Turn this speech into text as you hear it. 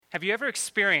Have you ever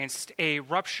experienced a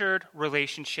ruptured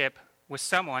relationship with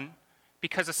someone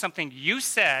because of something you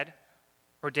said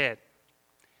or did?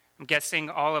 I'm guessing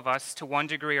all of us, to one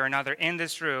degree or another in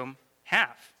this room,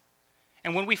 have.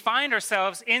 And when we find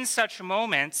ourselves in such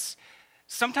moments,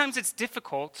 sometimes it's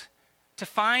difficult to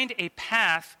find a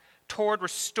path toward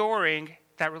restoring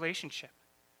that relationship.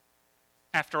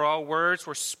 After all, words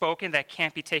were spoken that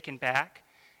can't be taken back,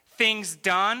 things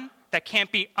done that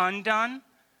can't be undone.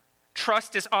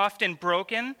 Trust is often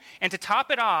broken, and to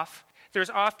top it off, there's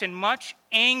often much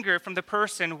anger from the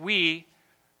person we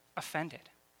offended.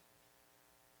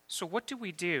 So what do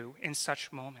we do in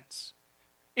such moments?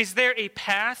 Is there a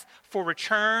path for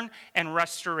return and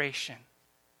restoration?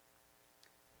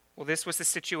 Well, this was the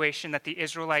situation that the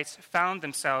Israelites found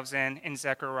themselves in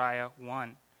Zechariah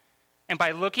 1. And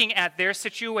by looking at their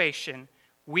situation,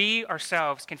 we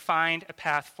ourselves can find a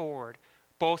path forward,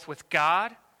 both with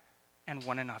God and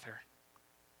one another.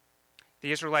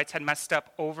 The Israelites had messed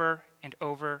up over and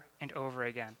over and over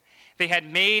again. They had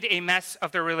made a mess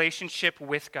of their relationship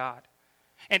with God.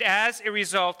 And as a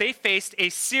result, they faced a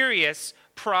serious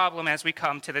problem as we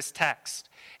come to this text.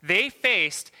 They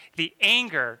faced the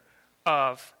anger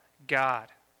of God.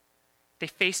 They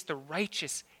faced the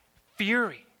righteous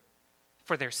fury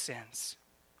for their sins.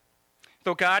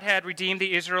 Though God had redeemed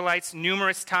the Israelites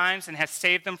numerous times and has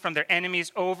saved them from their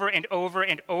enemies over and over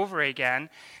and over again,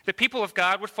 the people of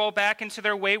God would fall back into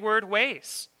their wayward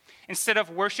ways. Instead of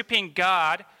worshiping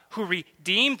God who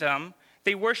redeemed them,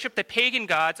 they worshiped the pagan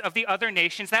gods of the other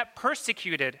nations that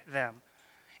persecuted them.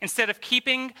 Instead of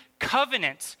keeping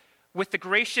covenant with the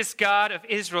gracious God of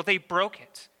Israel, they broke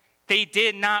it. They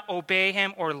did not obey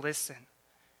him or listen.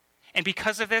 And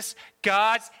because of this,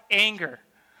 God's anger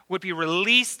would be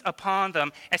released upon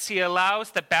them as he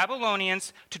allows the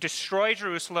Babylonians to destroy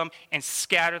Jerusalem and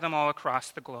scatter them all across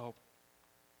the globe.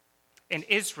 And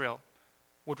Israel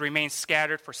would remain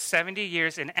scattered for 70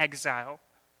 years in exile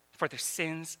for their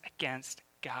sins against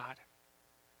God.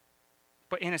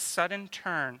 But in a sudden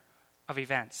turn of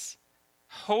events,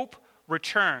 hope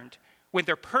returned when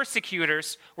their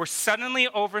persecutors were suddenly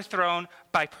overthrown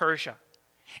by Persia.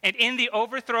 And in the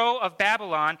overthrow of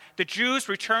Babylon, the Jews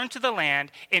returned to the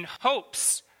land in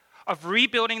hopes of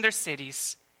rebuilding their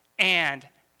cities and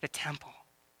the temple.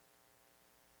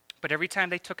 But every time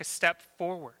they took a step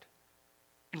forward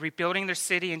in rebuilding their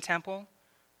city and temple,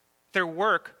 their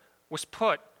work was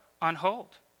put on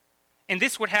hold. And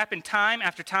this would happen time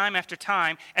after time after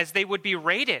time as they would be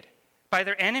raided by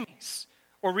their enemies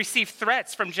or receive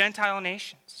threats from Gentile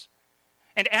nations.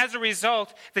 And as a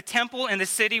result, the temple and the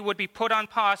city would be put on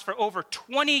pause for over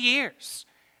 20 years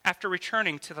after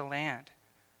returning to the land.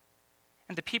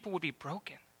 And the people would be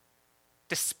broken,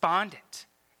 despondent,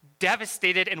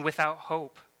 devastated, and without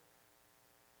hope.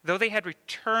 Though they had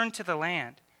returned to the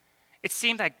land, it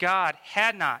seemed that God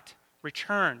had not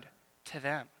returned to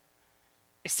them.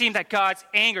 It seemed that God's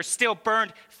anger still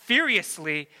burned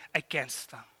furiously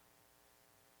against them.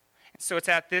 And so it's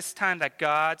at this time that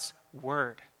God's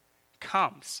word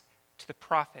comes to the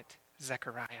prophet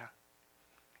Zechariah.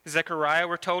 Zechariah,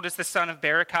 we're told, is the son of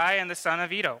Berechiah and the son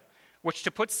of Iddo, which, to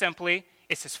put simply,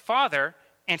 is his father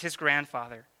and his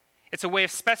grandfather. It's a way of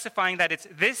specifying that it's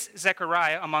this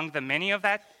Zechariah among the many of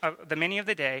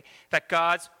the day that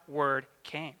God's word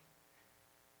came.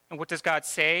 And what does God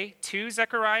say to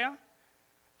Zechariah?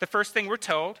 The first thing we're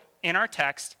told in our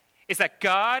text is that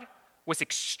God was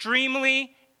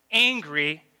extremely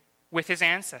angry with his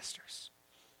ancestors.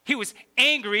 He was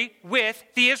angry with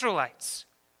the Israelites.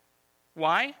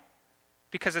 Why?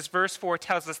 Because as verse 4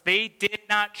 tells us, they did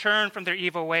not turn from their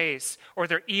evil ways or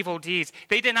their evil deeds.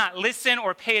 They did not listen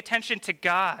or pay attention to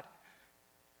God.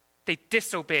 They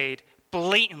disobeyed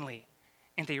blatantly,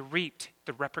 and they reaped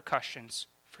the repercussions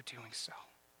for doing so.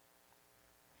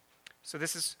 So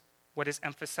this is what is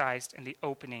emphasized in the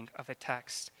opening of the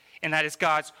text, and that is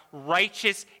God's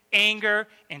righteous anger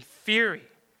and fury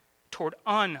toward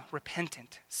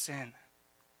unrepentant sin.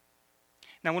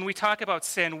 Now, when we talk about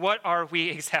sin, what are we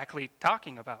exactly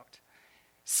talking about?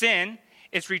 Sin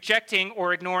is rejecting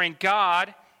or ignoring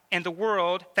God and the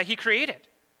world that he created.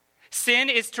 Sin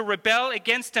is to rebel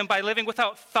against him by living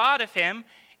without thought of him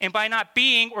and by not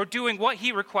being or doing what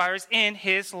he requires in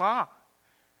his law.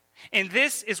 And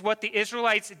this is what the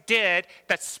Israelites did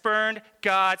that spurned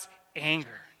God's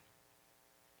anger.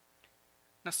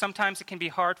 Now, sometimes it can be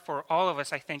hard for all of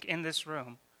us, I think, in this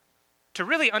room to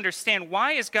really understand,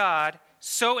 why is God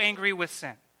so angry with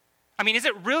sin? I mean, is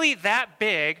it really that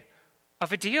big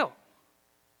of a deal?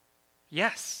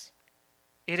 Yes,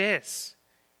 it is.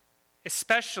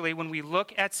 Especially when we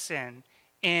look at sin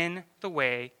in the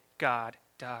way God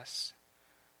does.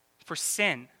 For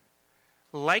sin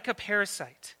like a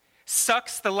parasite,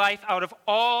 sucks the life out of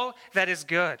all that is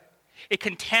good. It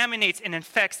contaminates and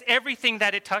infects everything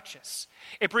that it touches.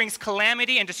 It brings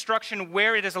calamity and destruction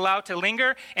where it is allowed to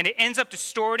linger, and it ends up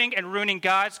distorting and ruining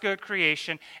God's good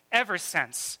creation ever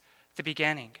since the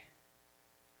beginning.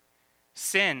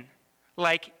 Sin,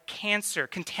 like cancer,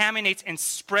 contaminates and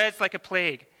spreads like a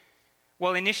plague.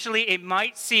 While initially it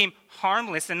might seem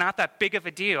harmless and not that big of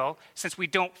a deal, since we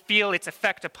don't feel its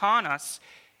effect upon us,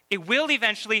 it will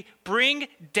eventually bring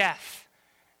death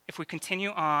if we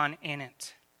continue on in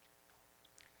it.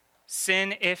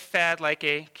 Sin, if fed like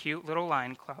a cute little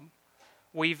lion cub,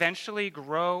 will eventually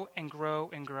grow and grow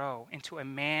and grow into a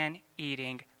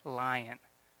man-eating lion.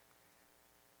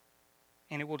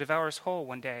 And it will devour us whole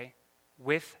one day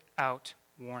without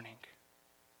warning.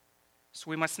 So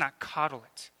we must not coddle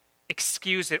it,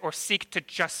 excuse it, or seek to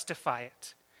justify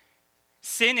it.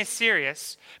 Sin is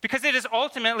serious because it is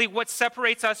ultimately what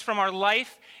separates us from our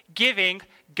life-giving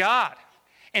God.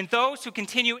 And those who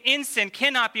continue in sin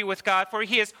cannot be with God, for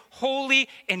he is holy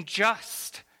and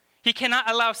just. He cannot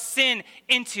allow sin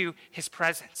into his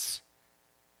presence.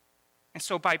 And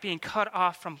so by being cut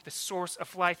off from the source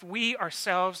of life, we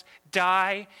ourselves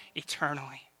die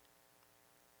eternally.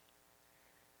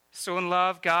 So in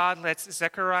love, God lets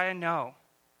Zechariah know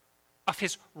of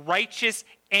his righteous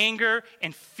anger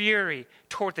and fury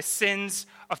toward the sins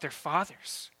of their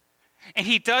fathers. And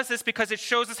he does this because it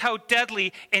shows us how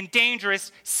deadly and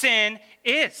dangerous sin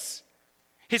is.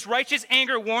 His righteous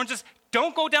anger warns us,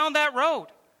 don't go down that road,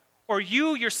 or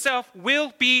you yourself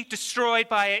will be destroyed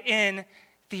by it in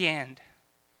the end.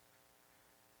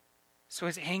 So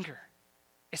his anger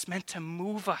is meant to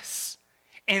move us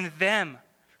and them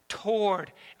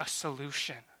toward a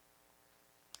solution.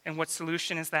 And what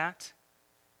solution is that?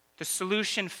 The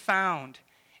solution found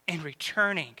in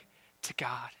returning to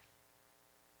God.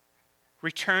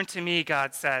 Return to me,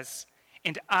 God says,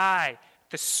 and I,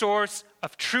 the source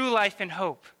of true life and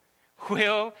hope,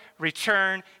 will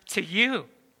return to you.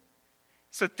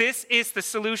 So this is the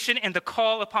solution and the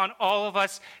call upon all of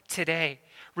us today.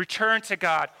 Return to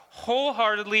God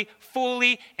wholeheartedly,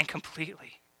 fully, and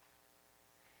completely.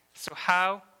 So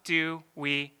how do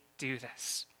we do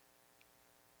this?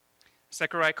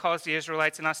 Zechariah calls the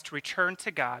Israelites and us to return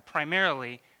to God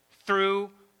primarily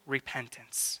through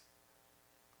repentance.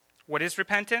 What is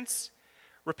repentance?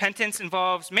 Repentance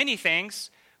involves many things,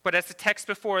 but as the text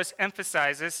before us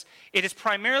emphasizes, it is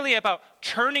primarily about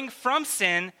turning from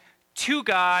sin to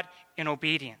God in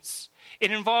obedience.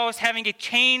 It involves having a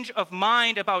change of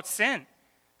mind about sin,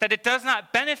 that it does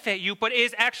not benefit you, but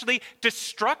is actually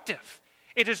destructive.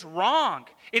 It is wrong.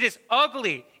 It is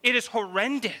ugly. It is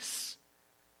horrendous.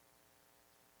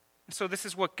 And so this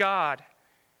is what God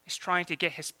is trying to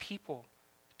get his people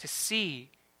to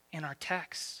see in our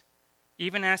text,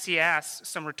 even as he asks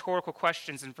some rhetorical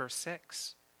questions in verse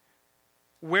 6.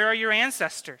 Where are your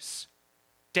ancestors?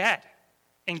 Dead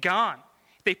and gone.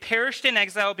 They perished in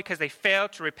exile because they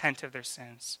failed to repent of their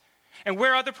sins. And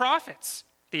where are the prophets?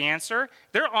 The answer,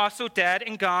 they're also dead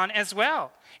and gone as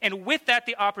well. And with that,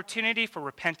 the opportunity for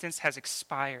repentance has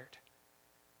expired.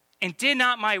 And did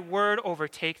not my word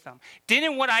overtake them?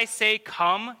 Didn't what I say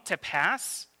come to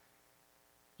pass?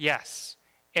 Yes,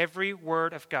 every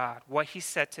word of God, what he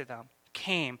said to them,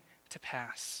 came to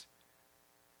pass.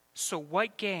 So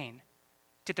what gain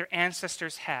did their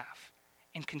ancestors have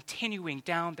in continuing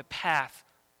down the path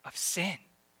of sin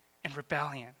and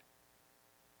rebellion?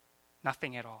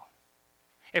 Nothing at all.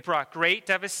 It brought great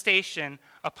devastation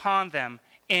upon them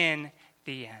in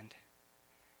the end.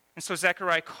 And so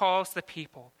Zechariah calls the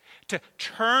people to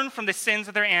turn from the sins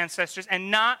of their ancestors and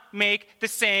not make the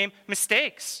same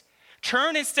mistakes.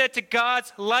 Turn instead to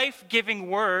God's life-giving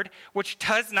word, which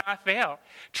does not fail.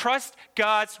 Trust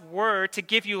God's word to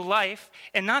give you life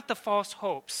and not the false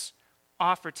hopes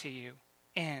offered to you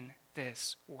in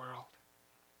this world.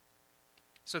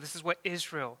 So this is what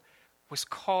Israel was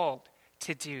called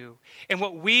to do, and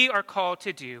what we are called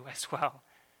to do as well.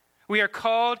 We are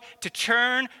called to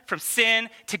turn from sin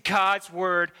to God's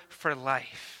word for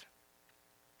life.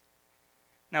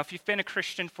 Now, if you've been a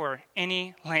Christian for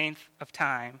any length of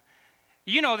time,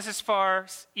 you know this is far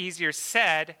easier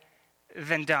said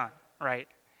than done, right?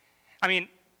 I mean,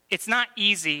 it's not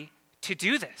easy to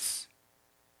do this.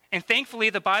 And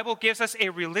thankfully, the Bible gives us a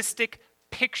realistic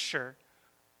picture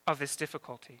of this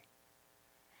difficulty.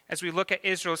 As we look at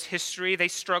Israel's history, they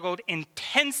struggled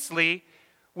intensely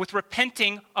with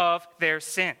repenting of their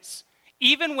sins,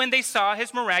 even when they saw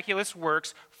his miraculous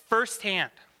works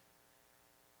firsthand.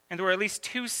 And there were at least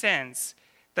two sins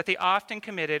that they often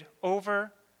committed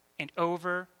over and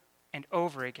over and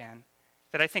over again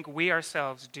that I think we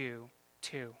ourselves do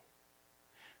too.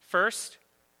 First,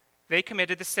 they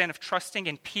committed the sin of trusting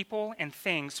in people and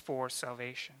things for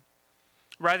salvation.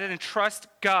 Rather than trust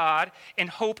God and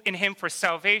hope in him for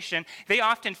salvation, they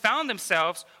often found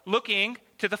themselves looking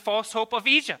to the false hope of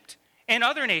Egypt and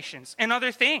other nations and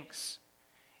other things.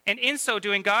 And in so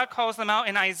doing, God calls them out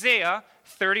in Isaiah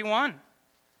 31.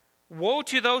 Woe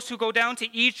to those who go down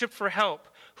to Egypt for help,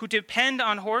 who depend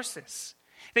on horses.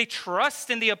 They trust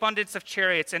in the abundance of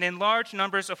chariots and in large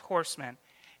numbers of horsemen.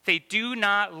 They do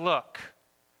not look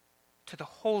to the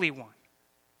Holy One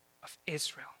of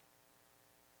Israel.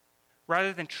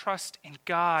 Rather than trust in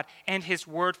God and his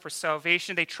word for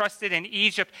salvation, they trusted in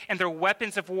Egypt and their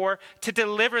weapons of war to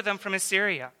deliver them from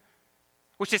Assyria,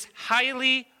 which is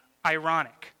highly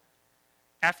ironic.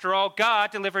 After all,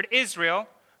 God delivered Israel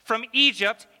from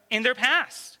Egypt in their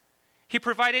past. He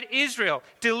provided Israel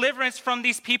deliverance from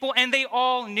these people, and they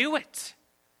all knew it.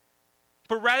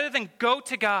 But rather than go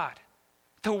to God,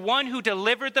 the one who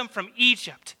delivered them from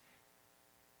Egypt,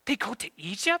 they go to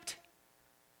Egypt?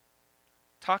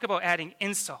 Talk about adding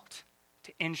insult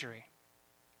to injury.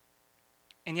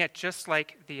 And yet, just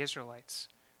like the Israelites,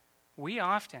 we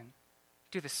often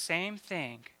do the same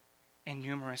thing in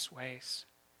numerous ways.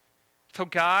 Though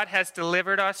God has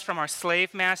delivered us from our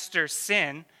slave master's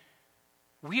sin,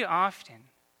 we often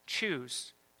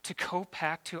choose to go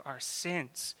back to our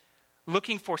sins,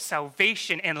 looking for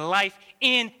salvation and life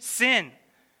in sin.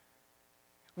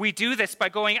 We do this by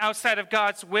going outside of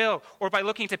God's will or by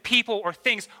looking to people or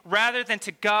things rather than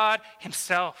to God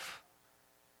himself.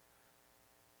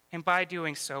 And by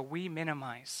doing so, we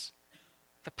minimize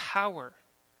the power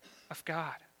of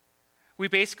God. We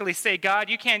basically say, God,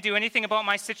 you can't do anything about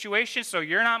my situation, so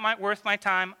you're not worth my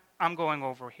time. I'm going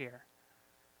over here.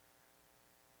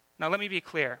 Now, let me be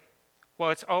clear.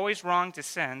 While it's always wrong to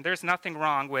sin, there's nothing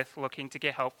wrong with looking to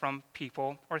get help from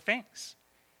people or things.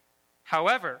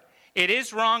 However, it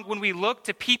is wrong when we look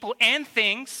to people and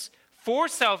things for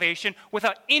salvation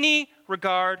without any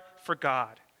regard for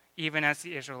God, even as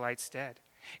the Israelites did.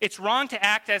 It's wrong to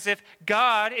act as if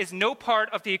God is no part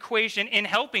of the equation in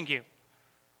helping you,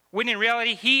 when in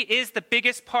reality, he is the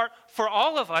biggest part for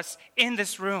all of us in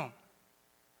this room.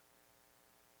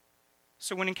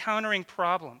 So when encountering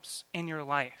problems in your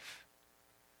life,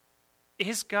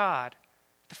 is God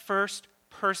the first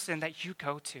person that you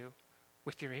go to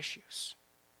with your issues?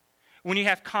 When you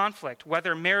have conflict,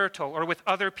 whether marital or with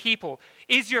other people,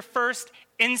 is your first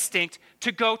instinct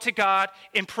to go to God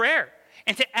in prayer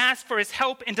and to ask for his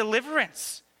help and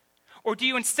deliverance? Or do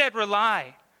you instead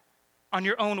rely on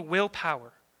your own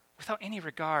willpower without any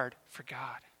regard for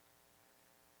God?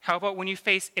 How about when you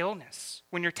face illness,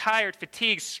 when you're tired,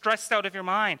 fatigued, stressed out of your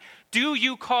mind? Do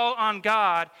you call on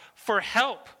God for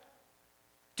help?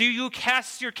 Do you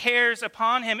cast your cares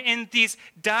upon him in these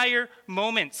dire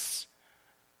moments?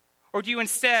 Or do you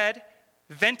instead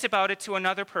vent about it to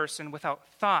another person without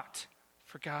thought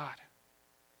for God?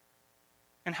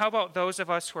 And how about those of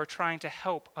us who are trying to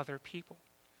help other people?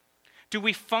 Do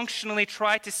we functionally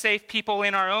try to save people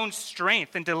in our own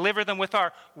strength and deliver them with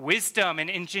our wisdom and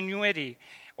ingenuity?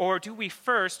 Or do we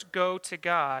first go to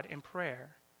God in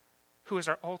prayer, who is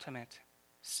our ultimate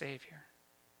Savior?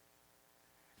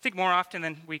 I think more often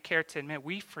than we care to admit,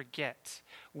 we forget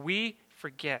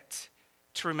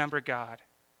to remember God,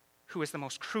 who is the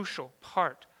most crucial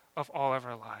part of all of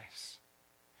our lives.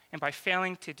 And by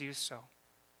failing to do so,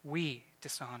 we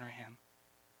dishonor him.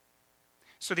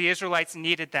 So the Israelites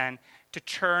needed then to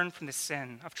turn from the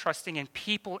sin of trusting in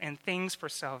people and things for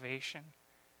salvation.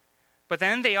 But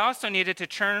then they also needed to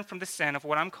turn from the sin of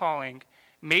what I'm calling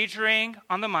majoring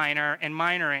on the minor and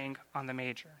minoring on the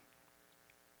major.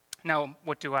 Now,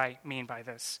 what do I mean by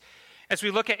this? As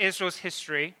we look at Israel's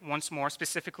history, once more,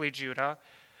 specifically Judah,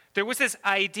 there was this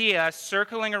idea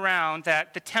circling around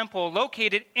that the temple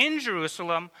located in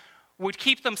Jerusalem would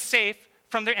keep them safe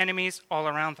from their enemies all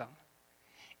around them.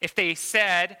 If they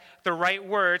said the right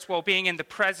words while being in the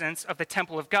presence of the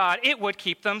temple of God, it would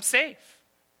keep them safe.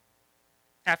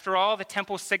 After all, the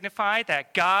temple signified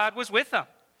that God was with them,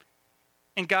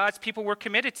 and God's people were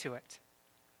committed to it.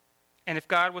 And if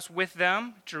God was with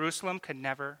them, Jerusalem could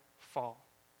never fall.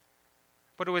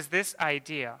 But it was this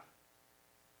idea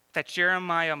that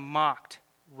Jeremiah mocked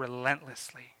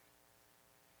relentlessly.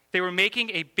 They were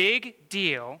making a big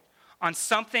deal on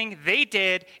something they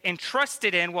did and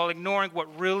trusted in while ignoring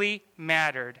what really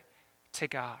mattered to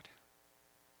God.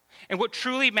 And what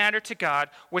truly mattered to God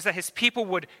was that his people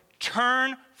would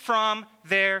turn from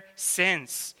their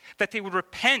sins, that they would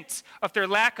repent of their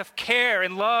lack of care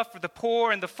and love for the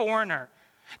poor and the foreigner,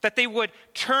 that they would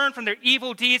turn from their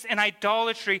evil deeds and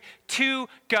idolatry to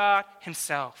God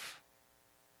himself.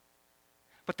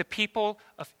 But the people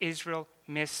of Israel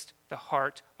missed the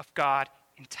heart of God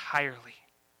entirely.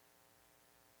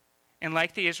 And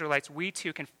like the Israelites, we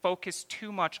too can focus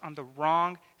too much on the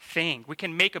wrong thing. We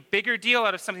can make a bigger deal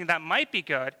out of something that might be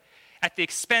good at the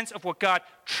expense of what God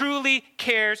truly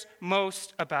cares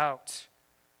most about.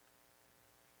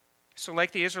 So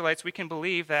like the Israelites, we can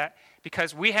believe that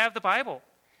because we have the Bible,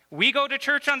 we go to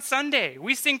church on Sunday,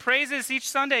 we sing praises each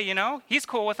Sunday, He's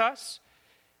cool with us.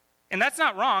 And that's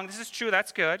not wrong. This is true.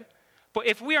 That's good. But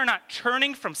if we are not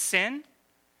turning from sin,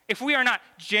 if we are not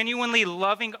genuinely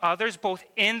loving others both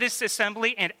in this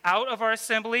assembly and out of our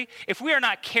assembly, if we are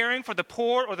not caring for the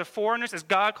poor or the foreigners as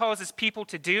God calls his people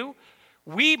to do,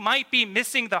 we might be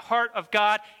missing the heart of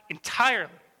God entirely.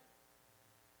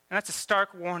 And that's a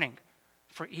stark warning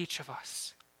for each of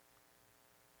us.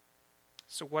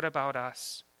 So what about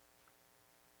us?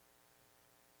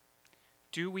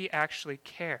 Do we actually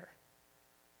care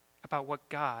about what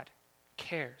God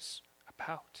cares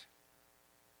about?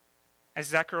 As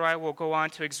Zechariah will go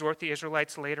on to exhort the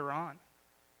Israelites later on,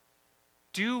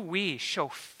 do we show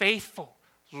faithful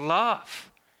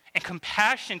love and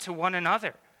compassion to one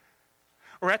another?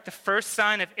 Or at the first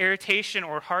sign of irritation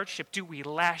or hardship, do we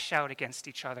lash out against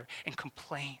each other and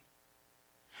complain?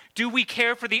 Do we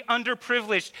care for the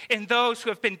underprivileged and those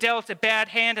who have been dealt a bad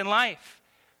hand in life?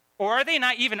 Or are they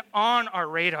not even on our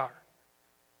radar?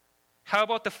 How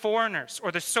about the foreigners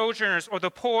or the sojourners or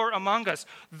the poor among us,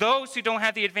 those who don't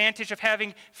have the advantage of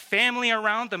having family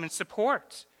around them and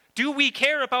support? Do we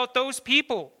care about those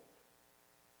people?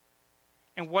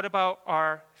 And what about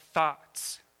our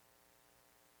thoughts?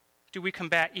 Do we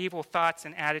combat evil thoughts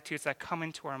and attitudes that come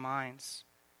into our minds?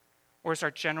 Or is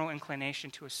our general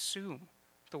inclination to assume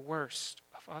the worst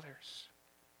of others?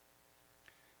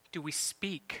 Do we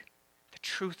speak the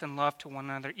truth and love to one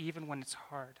another even when it's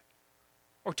hard?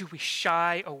 Or do we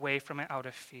shy away from it out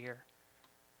of fear?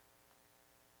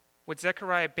 What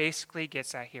Zechariah basically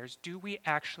gets at here is, do we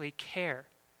actually care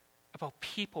about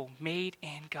people made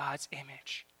in God's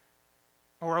image?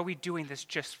 Or are we doing this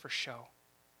just for show?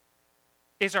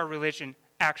 Is our religion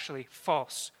actually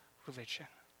false religion?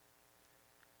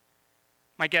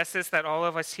 My guess is that all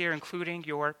of us here, including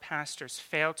your pastors,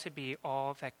 fail to be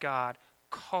all that God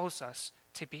calls us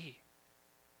to be.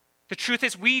 The truth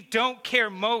is, we don't care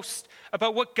most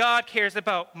about what God cares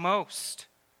about most.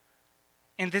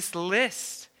 And this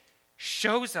list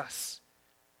shows us.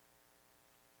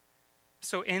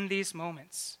 So in these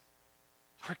moments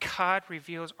where God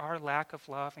reveals our lack of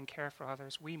love and care for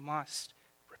others, we must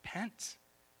repent.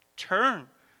 Turn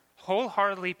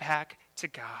wholeheartedly back to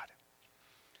God.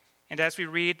 And as we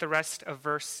read the rest of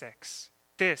verse 6,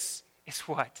 this is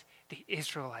what the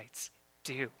Israelites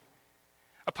do.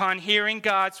 Upon hearing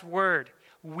God's word,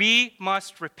 we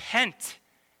must repent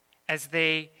as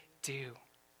they do.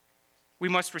 We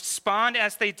must respond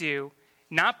as they do,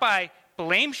 not by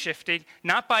blame shifting,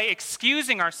 not by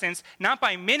excusing our sins, not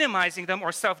by minimizing them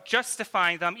or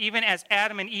self-justifying them, even as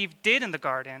Adam and Eve did in the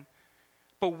garden,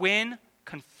 but when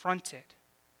confronted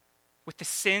with the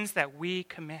sins that we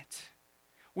commit,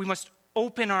 we must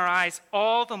open our eyes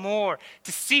all the more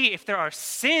to see if there are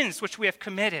sins which we have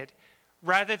committed,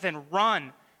 rather than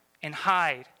run and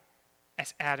hide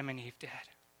as Adam and Eve did.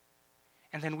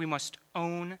 And then we must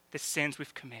own the sins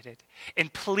we've committed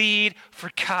and plead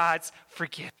for God's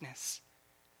forgiveness.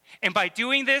 And by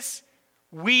doing this,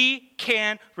 we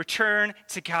can return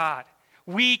to God.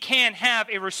 We can have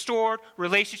a restored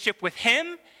relationship with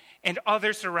Him and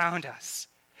others around us.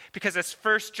 Because as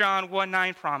 1 John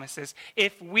 1:9 promises,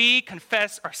 if we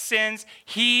confess our sins,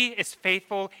 He is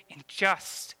faithful and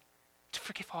just to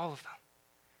forgive all of them.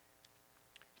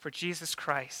 For Jesus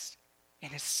Christ, in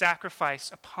His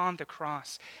sacrifice upon the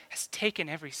cross, has taken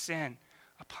every sin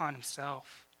upon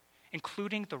Himself,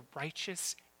 including the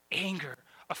righteous anger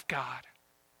of God,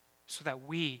 so that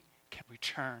we can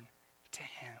return to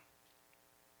Him.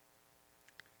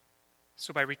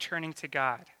 So by returning to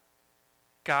God,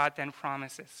 God then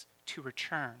promises to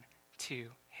return to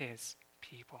His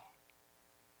people.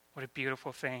 What a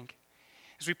beautiful thing.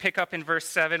 As we pick up in verse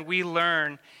 7, we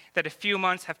learn that a few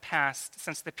months have passed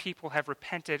since the people have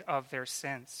repented of their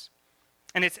sins.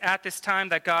 And it's at this time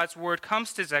that God's word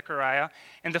comes to Zechariah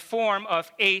in the form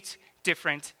of 8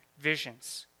 different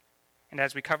visions. And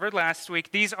as we covered last week,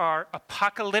 these are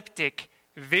apocalyptic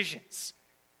visions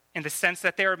in the sense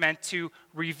that they are meant to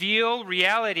reveal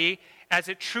reality as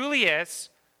it truly is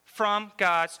from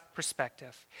God's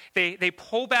perspective. They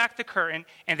pull back the curtain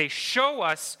and they show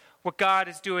us what God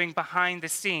is doing behind the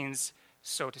scenes,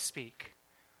 so to speak.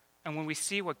 And when we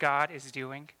see what God is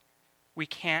doing, we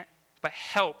can't but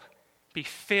help be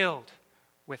filled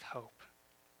with hope.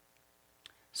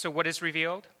 So what is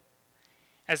revealed?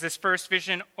 As this first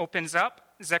vision opens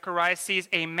up, Zechariah sees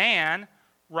a man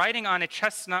riding on a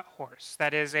chestnut horse,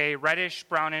 that is a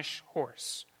reddish-brownish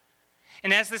horse.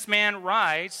 And as this man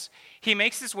rides, he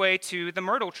makes his way to the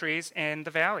myrtle trees in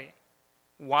the valley.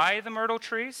 Why the myrtle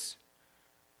trees?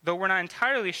 Though we're not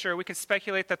entirely sure, we can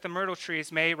speculate that the myrtle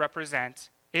trees may represent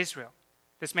Israel.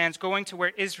 This man's going to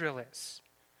where Israel is,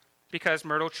 because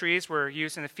myrtle trees were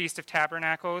used in the Feast of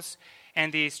Tabernacles,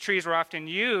 and these trees were often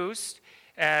used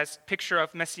as a picture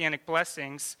of messianic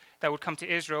blessings that would come to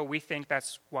Israel. We think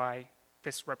that's why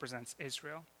this represents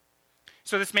Israel.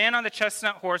 So this man on the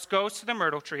chestnut horse goes to the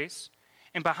myrtle trees,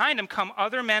 and behind him come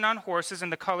other men on horses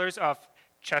in the colors of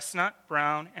chestnut,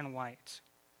 brown, and white.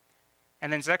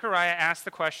 And then Zechariah asks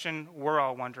the question we're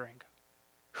all wondering.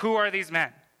 Who are these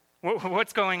men?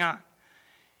 What's going on?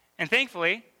 And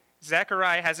thankfully,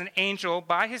 Zechariah has an angel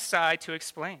by his side to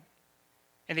explain.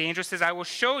 And the angel says, I will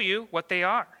show you what they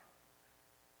are.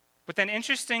 But then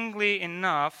interestingly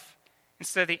enough,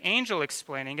 instead of the angel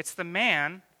explaining, it's the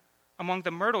man among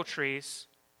the myrtle trees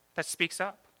that speaks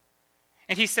up.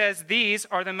 And he says, these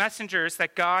are the messengers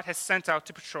that God has sent out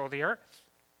to patrol the earth.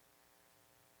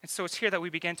 And so it's here that we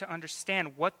begin to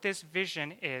understand what this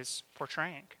vision is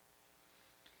portraying.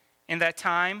 In that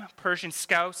time, Persian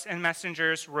scouts and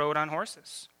messengers rode on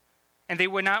horses. And they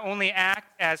would not only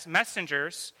act as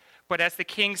messengers, but as the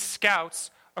king's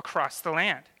scouts across the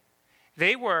land.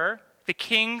 They were the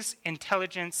king's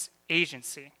intelligence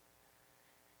agency.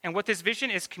 And what this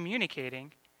vision is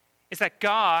communicating is that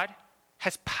God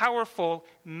has powerful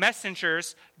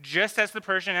messengers just as the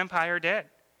Persian Empire did.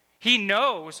 He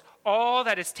knows all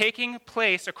that is taking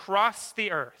place across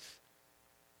the earth.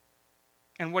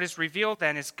 And what is revealed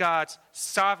then is God's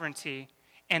sovereignty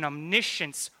and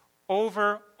omniscience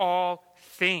over all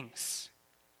things.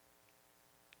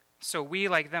 So we,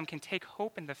 like them, can take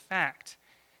hope in the fact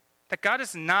that God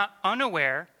is not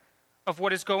unaware of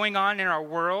what is going on in our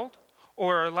world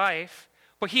or our life,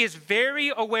 but he is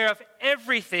very aware of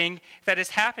everything that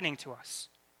is happening to us.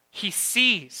 He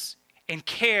sees and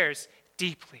cares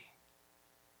deeply.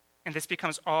 And this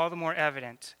becomes all the more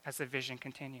evident as the vision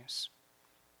continues.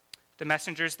 The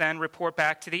messengers then report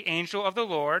back to the angel of the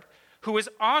Lord, who is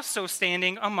also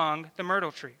standing among the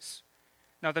myrtle trees.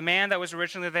 Now, the man that was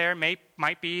originally there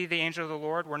might be the angel of the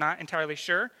Lord. We're not entirely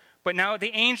sure. But now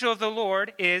the angel of the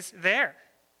Lord is there.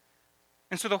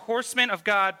 And so the horsemen of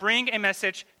God bring a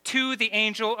message to the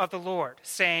angel of the Lord,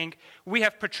 saying, we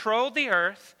have patrolled the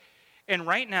earth, and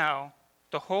right now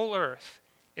the whole earth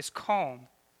is calm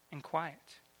and quiet.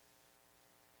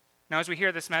 Now, as we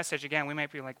hear this message, again, we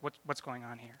might be like, what's going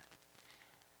on here?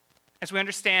 As we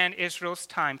understand Israel's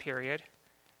time period,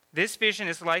 this vision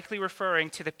is likely referring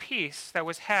to the peace that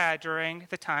was had during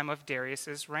the time of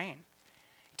Darius's reign.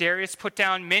 Darius put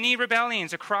down many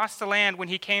rebellions across the land when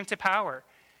he came to power,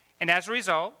 and as a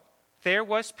result, there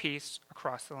was peace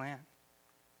across the land.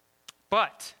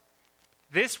 But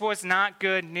this was not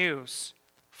good news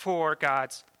for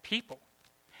God's people,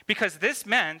 because this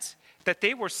meant that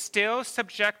they were still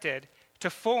subjected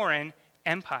to foreign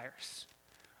empires.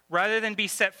 Rather than be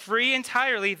set free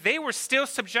entirely, they were still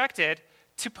subjected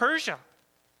to Persia.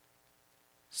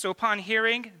 So upon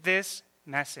hearing this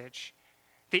message,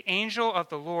 the angel of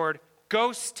the Lord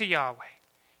goes to Yahweh.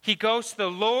 He goes to the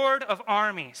Lord of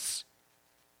armies,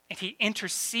 and he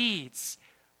intercedes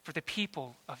for the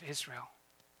people of Israel.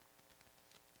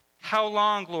 How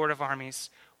long, Lord of armies,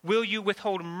 will you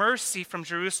withhold mercy from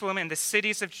Jerusalem and the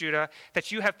cities of Judah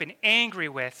that you have been angry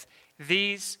with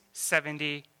these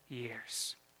 70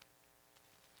 years?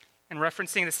 In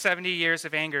referencing the 70 years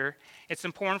of anger, it's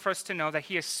important for us to know that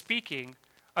he is speaking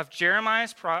of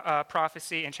Jeremiah's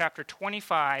prophecy in chapter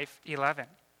 25:11.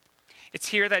 It's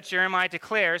here that Jeremiah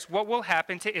declares what will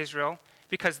happen to Israel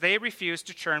because they refuse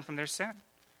to turn from their sin.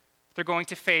 They're going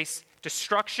to face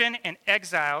destruction and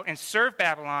exile and serve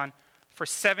Babylon for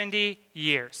 70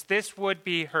 years. This would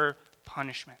be her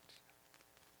punishment.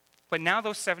 But now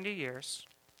those 70 years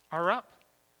are up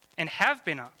and have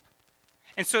been up.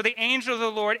 And so the angel of the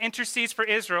Lord intercedes for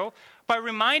Israel by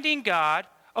reminding God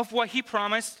of what he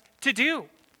promised to do.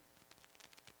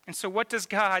 And so what does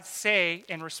God say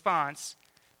in response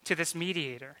to this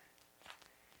mediator?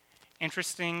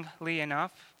 Interestingly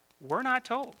enough, we're not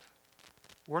told.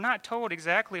 We're not told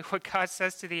exactly what God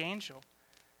says to the angel.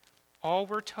 All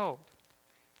we're told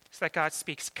is that God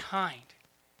speaks kind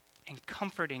and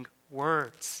comforting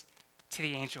words to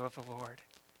the angel of the Lord.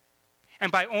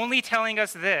 And by only telling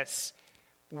us this,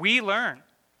 we learn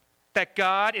that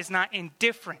God is not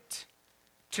indifferent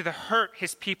to the hurt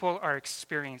his people are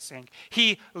experiencing.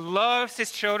 He loves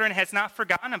his children and has not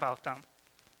forgotten about them.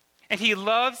 And he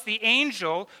loves the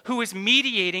angel who is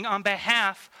mediating on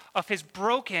behalf of his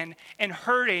broken and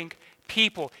hurting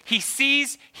people. He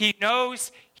sees, he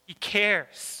knows, he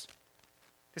cares.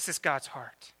 This is God's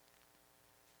heart.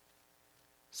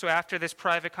 So after this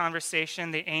private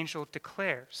conversation, the angel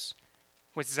declares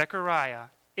what Zechariah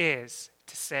is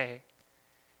to say.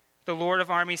 The Lord of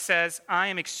armies says, I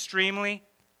am extremely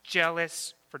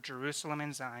jealous for Jerusalem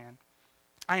and Zion.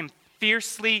 I am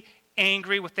fiercely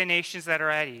angry with the nations that are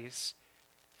at ease.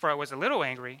 For I was a little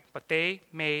angry, but they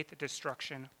made the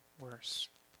destruction worse.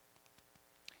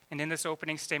 And in this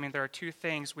opening statement, there are two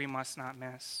things we must not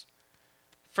miss.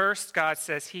 First, God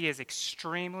says he is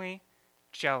extremely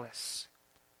jealous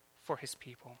for his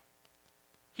people.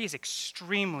 He is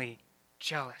extremely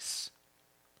jealous.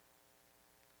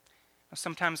 Now,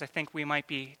 sometimes I think we might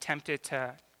be tempted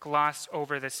to gloss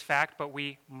over this fact, but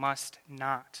we must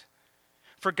not.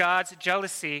 For God's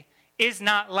jealousy is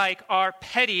not like our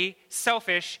petty,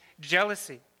 selfish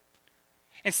jealousy.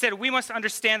 Instead, we must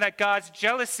understand that God's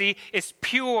jealousy is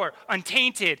pure,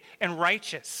 untainted, and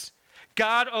righteous.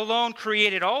 God alone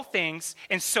created all things,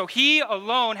 and so he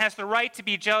alone has the right to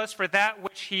be jealous for that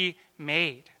which he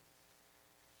made.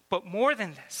 But more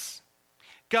than this,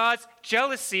 God's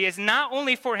jealousy is not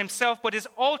only for himself, but is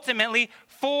ultimately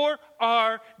for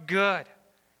our good.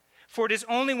 For it is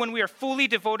only when we are fully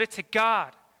devoted to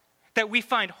God that we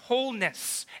find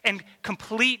wholeness and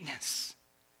completeness.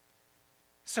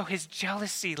 So his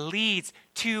jealousy leads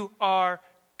to our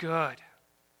good.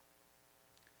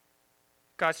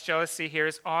 God's jealousy here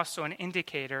is also an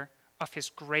indicator of his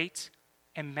great,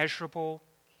 immeasurable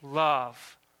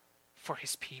love for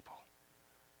his people.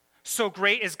 So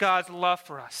great is God's love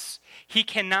for us. He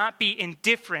cannot be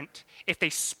indifferent if they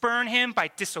spurn him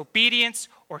by disobedience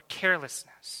or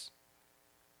carelessness.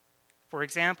 For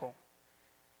example,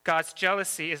 God's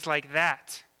jealousy is like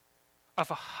that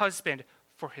of a husband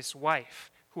for his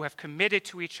wife who have committed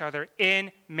to each other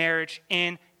in marriage,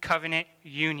 in covenant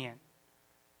union.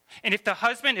 And if the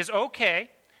husband is okay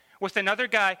with another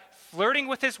guy flirting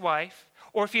with his wife,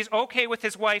 or if he's okay with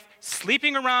his wife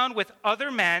sleeping around with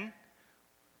other men,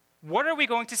 what are we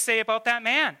going to say about that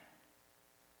man?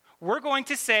 We're going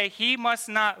to say he must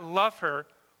not love her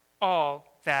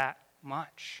all that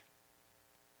much.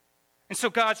 And so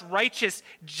God's righteous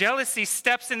jealousy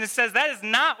steps in and says, that is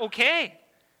not okay.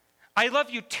 I love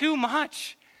you too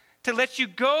much to let you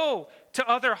go to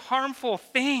other harmful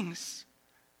things.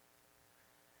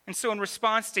 And so in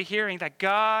response to hearing that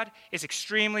God is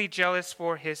extremely jealous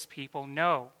for his people,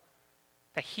 know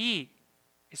that he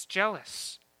is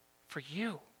jealous for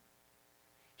you.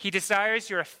 He desires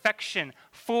your affection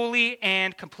fully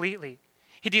and completely.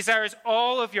 He desires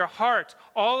all of your heart,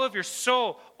 all of your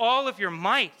soul, all of your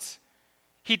might.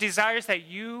 He desires that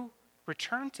you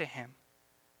return to him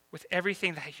with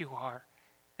everything that you are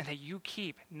and that you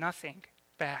keep nothing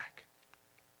back.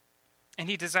 And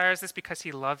he desires this because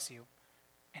he loves you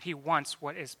and he wants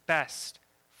what is best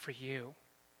for you.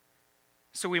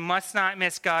 So we must not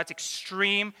miss God's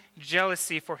extreme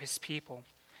jealousy for his people.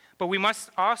 But we must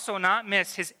also not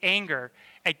miss his anger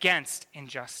against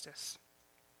injustice.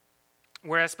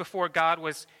 Whereas before God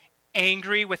was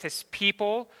angry with his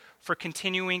people for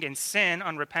continuing in sin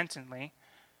unrepentantly,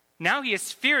 now he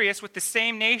is furious with the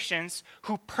same nations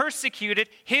who persecuted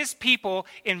his people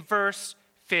in verse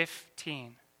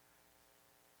 15.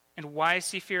 And why is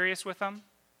he furious with them?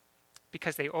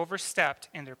 Because they overstepped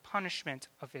in their punishment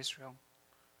of Israel.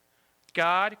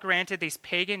 God granted these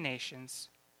pagan nations,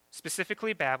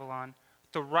 specifically Babylon,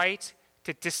 the right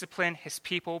to discipline his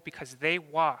people because they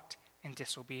walked in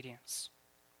disobedience.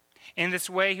 In this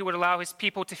way, he would allow his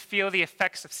people to feel the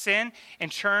effects of sin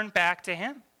and turn back to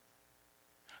him.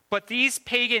 But these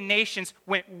pagan nations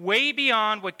went way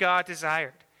beyond what God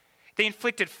desired. They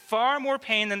inflicted far more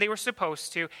pain than they were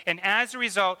supposed to, and as a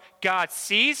result, God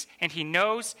sees and he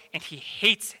knows and he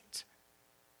hates it.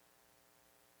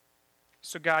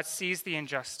 So God sees the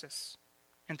injustice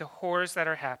and the horrors that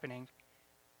are happening,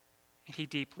 and he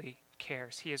deeply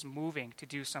cares. He is moving to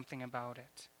do something about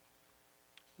it.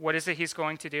 What is it he's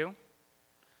going to do?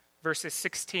 Verses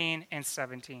 16 and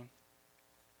 17.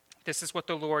 This is what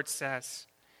the Lord says.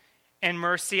 In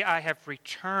mercy I have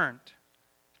returned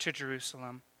to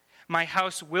Jerusalem. My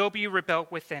house will be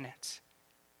rebuilt within it.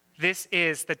 This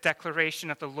is the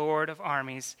declaration of the Lord of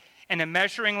armies, and a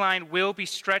measuring line will be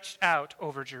stretched out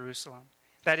over Jerusalem.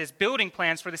 That is, building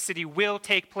plans for the city will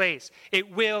take place.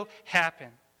 It will happen.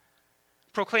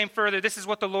 Proclaim further, this is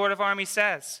what the Lord of armies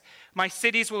says. My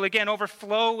cities will again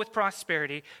overflow with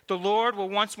prosperity. The Lord will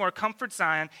once more comfort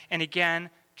Zion and again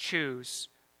choose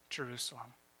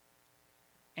Jerusalem.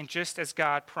 And just as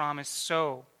God promised,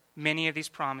 so many of these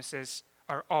promises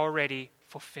are already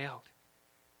fulfilled.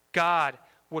 God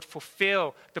would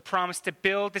fulfill the promise to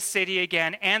build the city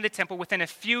again and the temple within a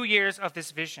few years of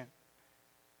this vision.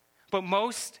 But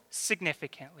most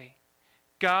significantly,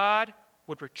 God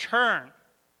would return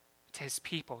to his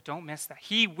people. Don't miss that.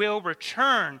 He will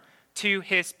return to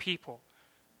his people.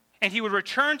 And he would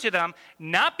return to them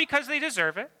not because they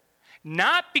deserve it,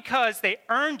 not because they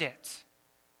earned it,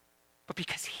 but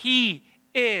because he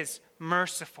is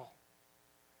merciful.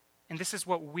 And this is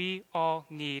what we all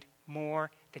need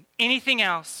more than anything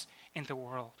else in the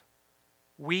world.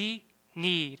 We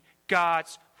need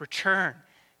God's return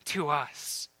to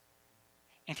us.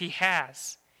 And he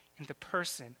has in the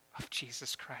person of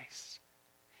Jesus Christ.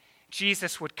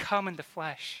 Jesus would come in the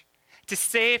flesh to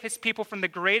save his people from the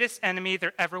greatest enemy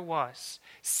there ever was,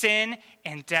 sin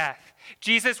and death.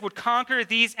 Jesus would conquer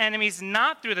these enemies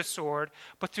not through the sword,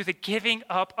 but through the giving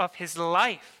up of his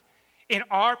life in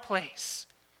our place.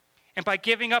 And by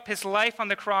giving up his life on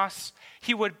the cross,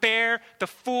 he would bear the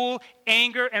full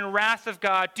anger and wrath of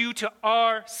God due to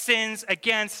our sins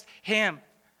against him.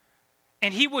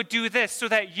 And he would do this so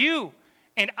that you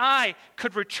and I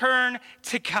could return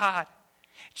to God.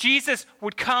 Jesus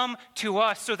would come to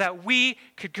us so that we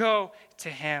could go to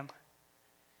him.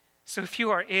 So if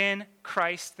you are in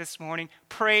Christ this morning,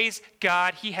 praise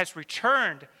God, he has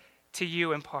returned to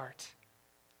you in part.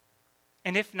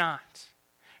 And if not,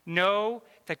 know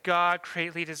that God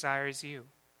greatly desires you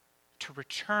to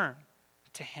return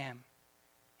to him.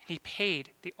 And he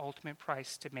paid the ultimate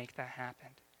price to make that happen.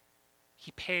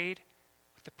 He paid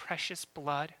with the precious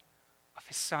blood of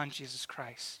his Son, Jesus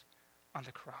Christ, on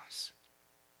the cross.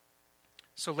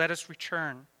 So let us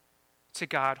return to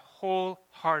God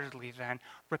wholeheartedly then,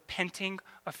 repenting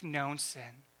of known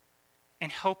sin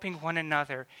and helping one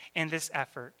another in this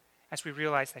effort as we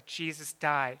realize that Jesus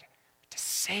died to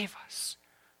save us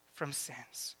from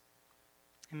sins.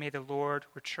 And may the Lord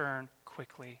return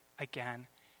quickly again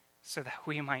so that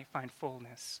we might find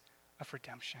fullness of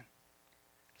redemption.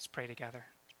 Let's pray together.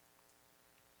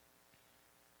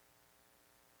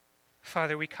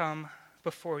 Father, we come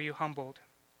before you humbled.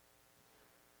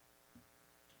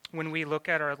 When we look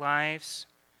at our lives,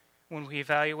 when we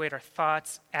evaluate our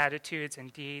thoughts, attitudes,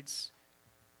 and deeds,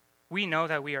 we know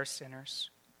that we are sinners.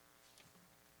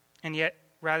 And yet,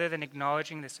 rather than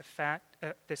acknowledging this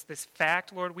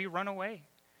fact, Lord, we run away.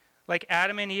 Like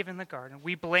Adam and Eve in the garden,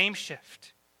 we blame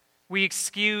shift. We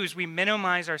excuse, we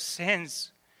minimize our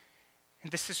sins.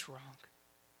 And this is wrong.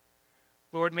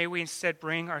 Lord, may we instead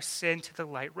bring our sin to the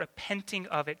light, repenting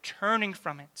of it, turning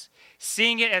from it,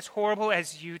 seeing it as horrible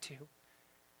as you do.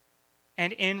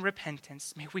 And in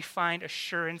repentance, may we find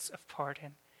assurance of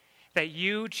pardon, that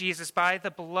you, Jesus, by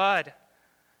the blood,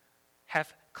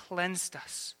 have cleansed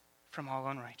us from all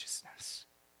unrighteousness.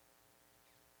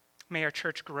 May our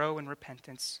church grow in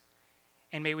repentance,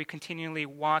 and may we continually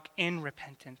walk in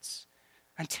repentance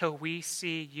until we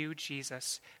see you,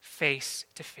 Jesus, face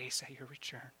to face at your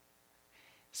return.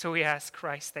 So we ask,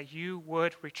 Christ, that you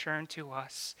would return to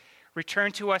us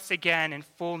again in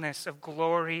fullness of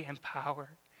glory and power.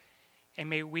 And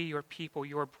may we, your people,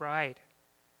 your bride,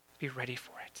 be ready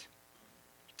for it.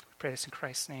 We pray this in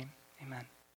Christ's name. Amen.